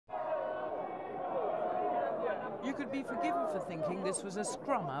You could be forgiven for thinking this was a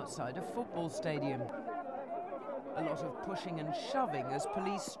scrum outside a football stadium. A lot of pushing and shoving as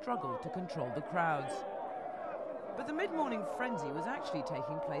police struggled to control the crowds. But the mid-morning frenzy was actually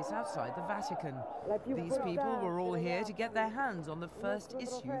taking place outside the Vatican. These people were all here to get their hands on the first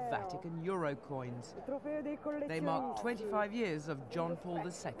issue Vatican euro coins. They mark 25 years of John Paul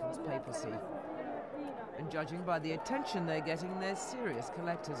II's papacy. And judging by the attention they're getting, they're serious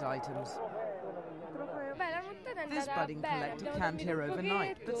collector's items. This budding collector camped here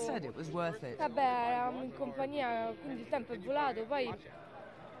overnight, but said it was worth it.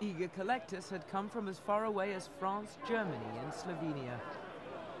 Eager collectors had come from as far away as France, Germany and Slovenia.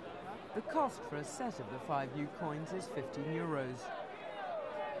 The cost for a set of the 5 new coins is 15 euros.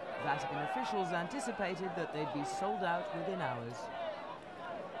 Vatican officials anticipated that they'd be sold out within hours.